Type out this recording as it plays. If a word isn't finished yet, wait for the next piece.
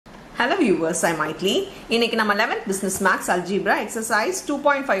Hello viewers, I'm Maitli. இன்னைக்கு நம்ம 11th business maths algebra exercise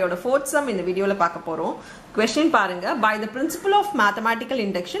 2.5 ஓட fourth sum இந்த வீடியோல பார்க்க போறோம். Question பாருங்க. By the principle of mathematical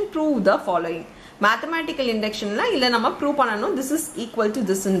induction prove the following. Mathematical inductionல இல்ல நம்ம prove பண்ணனும் this is equal to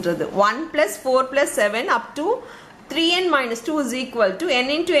this ன்றது 1 plus 4 plus 7 up to 3n minus 2 is equal to n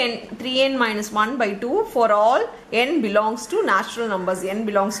into n 3n minus 1 by 2 for all n belongs to natural numbers. n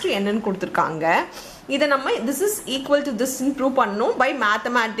belongs to n ன்னு கொடுத்திருக்காங்க. இத நம்ம this is equal to this ன்னு prove பண்ணனும் by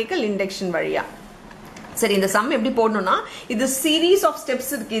mathematical induction வழியா. சரி இந்த sum எப்படி போடணும்னா இது series of steps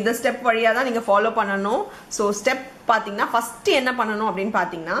இருக்கு. இந்த step வழியா தான் நீங்க ஃபாலோ பண்ணனும். சோ ஸ்டெப் பாத்தீங்கன்னா ஃபர்ஸ்ட் என்ன பண்ணனும் அப்படினு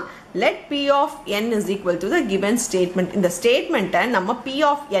பாத்தீங்கன்னா let p of n is equal to the given statement. இந்த ஸ்டேட்மென்ட்டை நம்ம p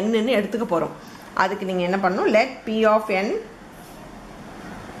of n ன்னு எடுத்துக்க போறோம். அதுக்கு நீங்க என்ன பண்ணனும் let p of n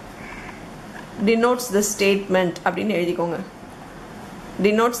denotes the statement அப்படினு எழுதிக்கோங்க.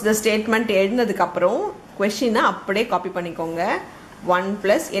 denotes the statement எழுதினதுக்கு அப்புறம் क्वेश्चனை அப்படியே காப்பி பண்ணிக்கோங்க. 1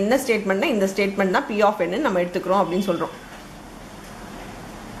 plus என்ன ஸ்டேட்மென்ட்னா இந்த ஸ்டேட்மென்ட் தான் p of n நம்ம எடுத்துக்கறோம் அப்படினு சொல்றோம்.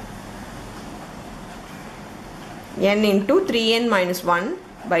 n into 3n minus 1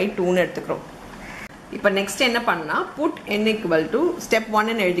 by 2 ன்னு எடுத்துக்கறோம். இப்போ நெக்ஸ்ட் என்ன பண்ணா put n equal to step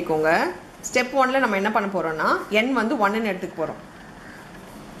 1 ன்னு எழுதிக்கோங்க. step 1ல நம்ம என்ன பண்ண போறோம்னா n வந்து 1 ன்னு எடுத்துக்க போறோம்.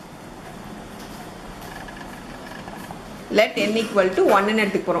 let n equal to 1 ன்னு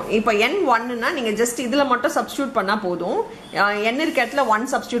எடுத்துக்க போறோம். இப்போ n 1 னா நீங்க ஜஸ்ட் இதுல மட்டும் சப்ஸ்டிட்யூட் பண்ணா போதும். n இருக்க இடத்துல 1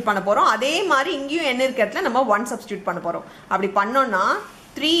 சப்ஸ்டிட்யூட் பண்ண போறோம். அதே மாதிரி இங்கேயும் n இருக்க இடத்துல நம்ம 1 சப்ஸ்டிட்யூட் பண்ண போறோம். அப்படி பண்ணோம்னா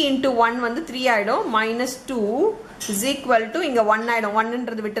 3 into 1 வந்து 3 ஆயிடும் minus 2 is equal to இங்க 1 ஆயிடும். 1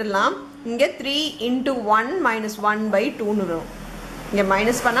 ன்றது விட்டுறலாம். இங்க 3 into 1 minus 1 by 2 ன்னு வரும். இங்க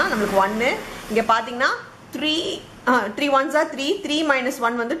மைனஸ் பண்ணா நமக்கு 1. இங்க பாத்தீங்கன்னா 3 ones are 3 minus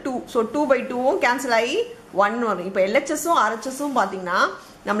 1 வந்து 2. so 2 by 2 வும் கேன்சல் ஆகி 1 வரும். இப்போ LHS உம் RHS உம் பாத்தீங்கன்னா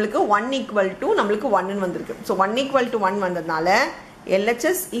நமக்கு 1 equal to நமக்கு 1 ன்னு வந்திருக்கு. so 1 equal to 1 வந்ததனால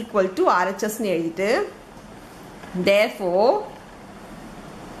LHS equal to RHS ன்னு எழுதிட்டு therefore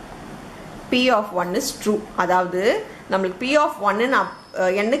p of 1 is true. அதாவது நமக்கு p of 1 ன்னு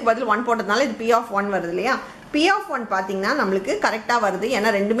n க்கு பதில் 1 போட்டதனால இது p of 1 வருது இல்லையா. p of 1 பாத்தீங்கன்னா நமக்கு கரெக்ட்டா வருது. ஏன்னா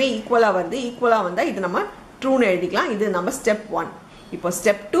ரெண்டுமே ஈக்குவலா வருது. ஈக்குவலா வந்தா இது நம்ம ட்ரூ ன்னு எழுதிக்கலாம். இது நம்ம ஸ்டெப் 1. இப்போ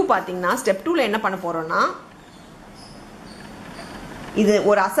ஸ்டெப் 2 பாத்தீங்கன்னா ஸ்டெப் 2ல என்ன பண்ண போறோம்னா இது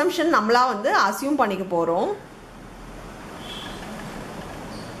ஒரு அசம்ப்ஷன் நம்மளா வந்து அஸ்யூம் பண்ணிக்க போறோம்.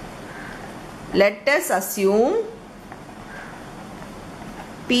 let us assume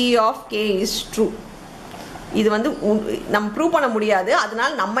p of k is true. இது வந்து நம்ம ப்ரூவ் பண்ண முடியாது. அதனால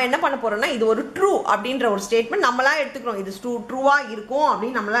நம்ம என்ன பண்ண போறோம்னா இது ஒரு ட்ரூ அப்படின்ற ஒரு ஸ்டேட்மென்ட் நம்மளா எடுத்துக்கிறோம். இது ட்ரூவா இருக்கும்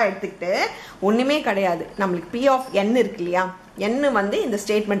அப்படின்னு நம்மளா எடுத்துக்கிட்டு ஒண்ணுமே கிடையாது. நமக்கு p of n இருக்கு இல்லையா. n வந்து இந்த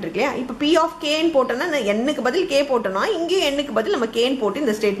ஸ்டேட்மென்ட் இருக்கு இல்லையா. இப்போ p of k ன்னு போட்டோம்னா n க்கு பதில் k போட்டோம்னா இங்கே n க்கு பதில் நம்ம k ன்னு போட்டு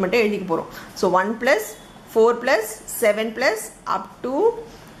இந்த ஸ்டேட்மென்ட்டை எழுதிக்க போறோம். so 1 plus 4 plus 7 plus up to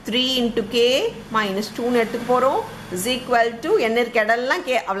 3 into k minus 2 ன்னு எடுத்துக்க போறோம் is equal to n இருக்க இடம்லாம்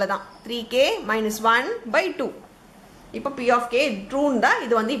k அவ்வளவுதான் 3k minus 1 by 2. இப்போ p of k true ண்டா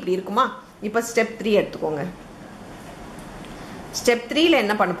இது வந்து இப்படி இருக்குமா. இப்போ ஸ்டெப் 3 எடுத்துக்கோங்க. ஸ்டெப் 3ல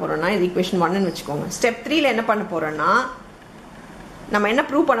என்ன பண்ண போறோம்னா இது ஈக்குவேஷன் 1 ன்னு வெச்சுக்கோங்க. ஸ்டெப் 3ல என்ன பண்ண போறோம்னா நம்ம என்ன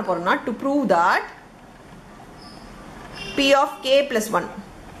ப்ரூவ் பண்ண போறோம்னா to prove that p of k plus 1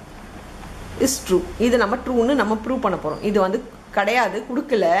 is true. இது நம்ம ட்ரூன்னு நம்ம ப்ரூவ் பண்ண போறோம். இது வந்து கிடையாது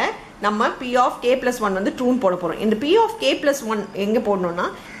கொடுக்கல. நம்ம p of k plus 1 வந்து ட்ரூ போட போறோம். இந்த p of k plus 1 எங்க போடணும்னா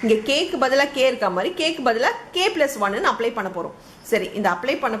இங்க k க்கு பதிலா k இருக்க மாதிரி k க்கு பதிலா k plus 1 ன்னு அப்ளை பண்ண போறோம். சரி இந்த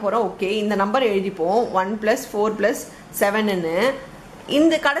அப்ளை பண்ண போறோம். ஓகே இந்த நம்பர் எழுதிப்போம் 1 plus 4 plus 7 ன்னு.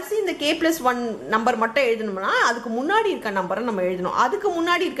 இந்த கடைசி இந்த k plus 1 நம்பர் மட்டும் எழுதணும்னா அதுக்கு முன்னாடி இருக்க நம்பரை நம்ம எழுதணும். அதுக்கு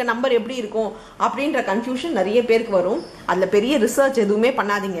முன்னாடி இருக்க நம்பர் எப்படி இருக்கும் அப்படின்ற கன்ஃபியூஷன் நிறைய பேருக்கு வரும். அதுல பெரிய ரிசர்ச் எதுவுமே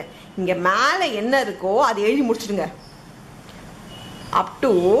பண்ணாதீங்க. இங்க மேல என்ன இருக்கோ அதை எழுதி முடிச்சிடுங்க. up to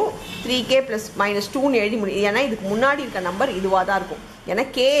 3k plus minus 2 ன்னு எழுதி முடியும். ஏன்னா இதுக்கு முன்னாடி இருக்க நம்பர் இதுவா தான் இருக்கும். ஏன்னா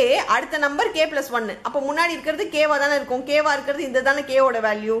k அடுத்த நம்பர் k plus 1. அப்போ முன்னாடி இருக்கிறது k வா தானே இருக்கும். k வா இருக்கிறது இந்த தானே k ஓட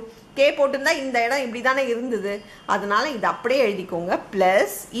வேல்யூ. k போட்டுருந்தா இந்த இடம் இப்படி தானே இருந்தது. அதனால இது அப்படியே எழுதிக்கோங்க.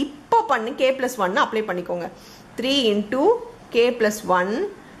 பிளஸ் இப்போ பண்ணு k plus 1 அப்ளை பண்ணிக்கோங்க. 3 into k plus 1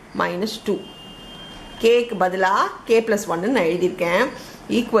 minus 2. k க்கு பதிலா k plus 1 நான் எழுதியிருக்கேன்.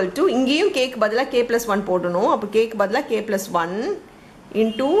 ஈக்குவல் டு இங்கேயும் k க்கு பதிலா k plus 1 போடணும். அப்போ k க்கு பதிலா k plus 1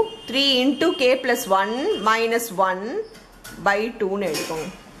 into 3 into k plus 1 minus 1 by 2 ன்னு எழுதிக்கோங்க.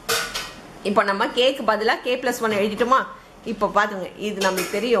 இப்போ நம்ம k க்கு பதிலா k plus 1 எழுதிட்டோமா. இப்போ பாருங்க இது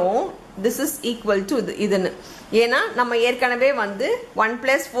நமக்கு தெரியும் this is equal to இதுன்னு. ஏன்னா நம்ம ஏற்கனவே வந்து 1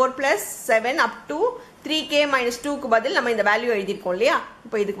 plus 4 plus 7 up to 3k minus 2 க்கு பதில் நம்ம இந்த வேல்யூ எழுதியிருக்கோம் இல்லையா.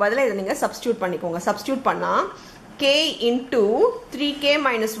 இப்போ இதுக்கு பதிலா இதை நீங்க சப்ஸ்டிட்யூட் பண்ணிக்கோங்க. சப்ஸ்டிட்யூட் பண்ணா k into 3k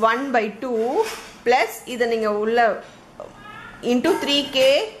minus 1 by 2 plus இதை நீங்க உள்ள into 3k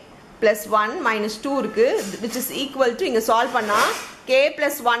plus 1 minus 2 இருக்கு, which is equal to இங்க solve பண்ணா k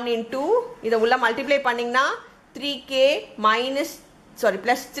plus 1 into இதை உள்ள multiply பண்ணிங்கன்னா 3k minus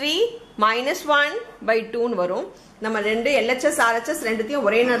plus 3 minus 1 by 2 வரும். நம்ம ரெண்டு LHS RHS ரெண்டுத்தையும்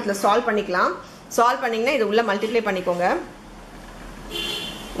ஒரே நேரத்தில் solve பண்ணிக்கலாம். solve பண்ணிங்கன்னா இதை உள்ள multiply பண்ணிக்கோங்க.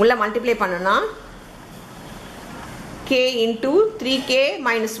 உள்ள multiply பண்ணனா k into 3k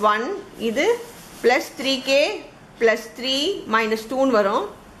minus 1 இது plus 3k plus 3 minus 2 வரும்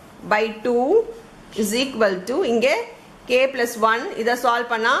by 2 is equal to இங்கே k plus 1 இதை solve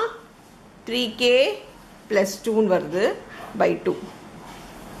பண்ணா 3k plus 2 வருது by 2.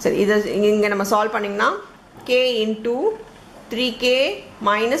 சரி, இதை இங்கே நம்ம solve பண்ணிங்கன்னா k into 3k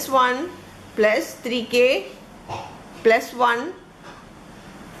minus 1 plus 3k plus 1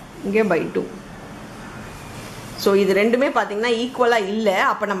 இங்கே by 2. ஸோ இது ரெண்டுமே பார்த்தீங்கன்னா ஈக்குவலாக இல்லை.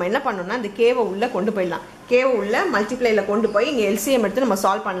 அப்போ நம்ம என்ன பண்ணோம்னா இந்த கேவை உள்ளே கொண்டு போயிடலாம். கேவை உள்ள மல்டிப்ளைல கொண்டு போய் இங்கே எல்சிஎம் எடுத்து நம்ம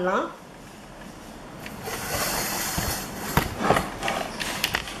சால்வ் பண்ணலாம்.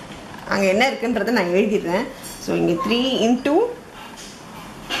 அங்கே என்ன இருக்குன்றதை நான் எழுதிடுறேன். ஸோ இங்கே 3 into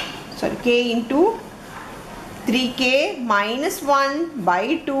k into 3k minus 1 by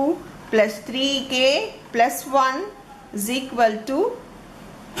 2 plus 3k plus 1 is equal to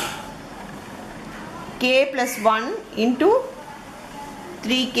k plus 1 into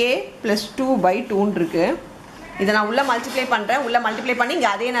 3k plus 2 by 2 இருக்கு. இதை நான் உள்ள மல்டிப்ளை பண்ணுறேன். உள்ள மல்டிப்ளை பண்ணி இங்கே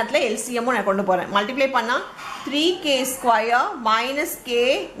அதே நேரத்தில் எல்சிஎம்மும் நான் கொண்டு போகிறேன். மல்டிப்ளை பண்ணால் 3k ஸ்கொயர் மைனஸ் k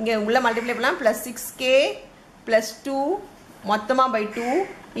இங்கே உள்ள மல்டிப்ளை பண்ணலாம் ப்ளஸ் 6k ப்ளஸ் 2 மொத்தமாக by 2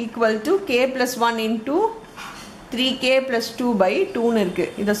 equal to k plus 1 into 3k plus 2 by 2ன்னு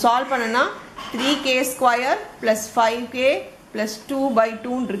இருக்குது. இதை சால்வ் பண்ணனா 3k square plus 5k plus 2 by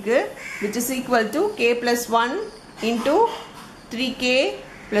 2 இருக்கு, which is equal to k plus 1 into 3k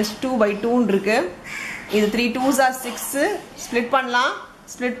plus 2 by 2 இருக்கு. இது 3 2s are 6. ஸ்ப்ளிட் பண்ணலாம்.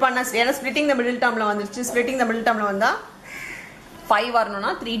 Split பண்ண ஏன்னா ஸ்ப்ளிட்டிங் த middle டேர்மில் வந்துருச்சு. ஸ்ப்ளிட்டிங் த மிடில் டேர்மில் வந்தால் 5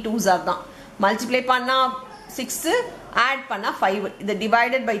 வரணும்னா 3 2s are தான். மல்டிப்ளை பண்ணால் 6, ஆட் பண்ணால் 5. இது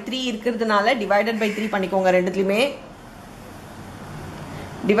டிவைடட் பை 3 இருக்கிறதுனால டிவைடட் பை 3 பண்ணிக்கோங்க. ரெண்டுத்துலையுமே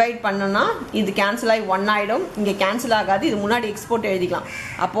டிவைட் பண்ணோன்னா இது கேன்சல் ஆகி 1 ஆகிடும். இங்கே கேன்சல் ஆகாது. இது முன்னாடி எக்ஸ்போர்ட் எழுதிக்கலாம்.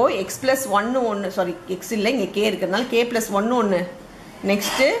 அப்போது எக்ஸ் ப்ளஸ் 1 சாரி எக்ஸ் இல்லை இங்கே கே இருக்கிறதுனால K plus 1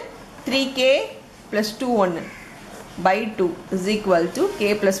 next 3k plus 2 1 by 2 is equal to k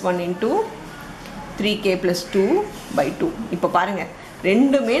plus 1 into 3k plus 2 by 2. இப்போ பாருங்கள்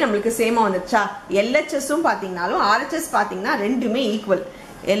ரெண்டுமே நம்மளுக்கு சேமாக வந்துடுச்சா. எல்ஹெச்எஸும் பார்த்தீங்கன்னாலும் ஆர்ஹெச்எஸ் பார்த்தீங்கன்னா ரெண்டுமே equal.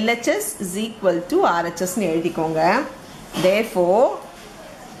 LHS is equal to ஆர்ஹெச்எஸ்ன்னு எழுதிக்கோங்க. therefore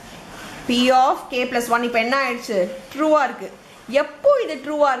p of k plus 1 இப்போ என்ன ஆயிடுச்சு, ட்ரூவாக இருக்குது. எப்போ இது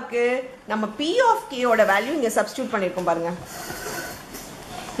ட்ரூவாக இருக்குது, நம்ம p of k ஓட வேல்யூ இங்கே சப்ஸ்டியூட் பண்ணியிருக்கோம் பாருங்கள்.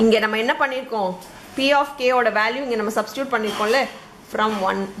 இங்கே நம்ம என்ன பண்ணியிருக்கோம், p of k ஓட வேல்யூ இங்கே நம்ம சப்ஸ்டியூட் பண்ணியிருக்கோம்ல ஃப்ரம்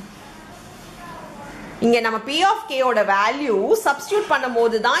 1. இங்கே நம்ம p of k ஓட வேல்யூ சப்ஸ்டியூட் பண்ணும்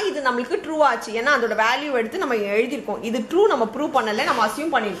போது தான் இது நம்மளுக்கு ட்ரூ ஆச்சு. ஏன்னா அதோட வேல்யூ எடுத்து நம்ம எழுதியிருக்கோம். இது ட்ரூ நம்ம ப்ரூவ் பண்ணலை, நம்ம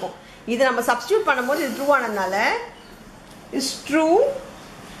அசியூம் பண்ணியிருக்கோம். இது நம்ம சப்ஸ்டியூட் பண்ணும்போது இது ட்ரூ ஆனதுனால is true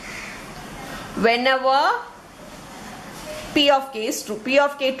whenever p of k is true. p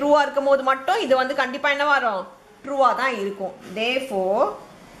of k ட்ரூவா இருக்கும் போது மட்டும் இது வந்து கண்டிப்பா என்ன வரும், ட்ரூவா தான் இருக்கும். therefore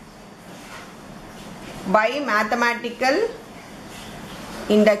by mathematical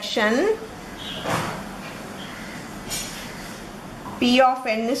induction p of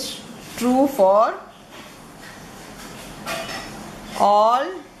n is true for all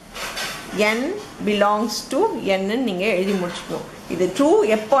n belongs to n ன்னு நீங்க எழுதி முடிச்சுக்கணும். இது ட்ரூ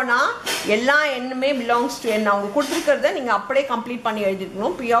எப்போனா எல்லா எண்ணுமே பிலாங்ஸ் டு n. அவங்க கொடுத்துருக்கிறத நீங்கள் அப்படியே கம்ப்ளீட் பண்ணி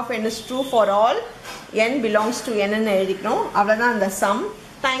எழுதிக்கணும். p of n is true for all n belongs to n ன்னு எழுதிக்கணும். அவ்வளோதான் அந்த சம்.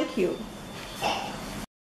 தேங்க்யூ.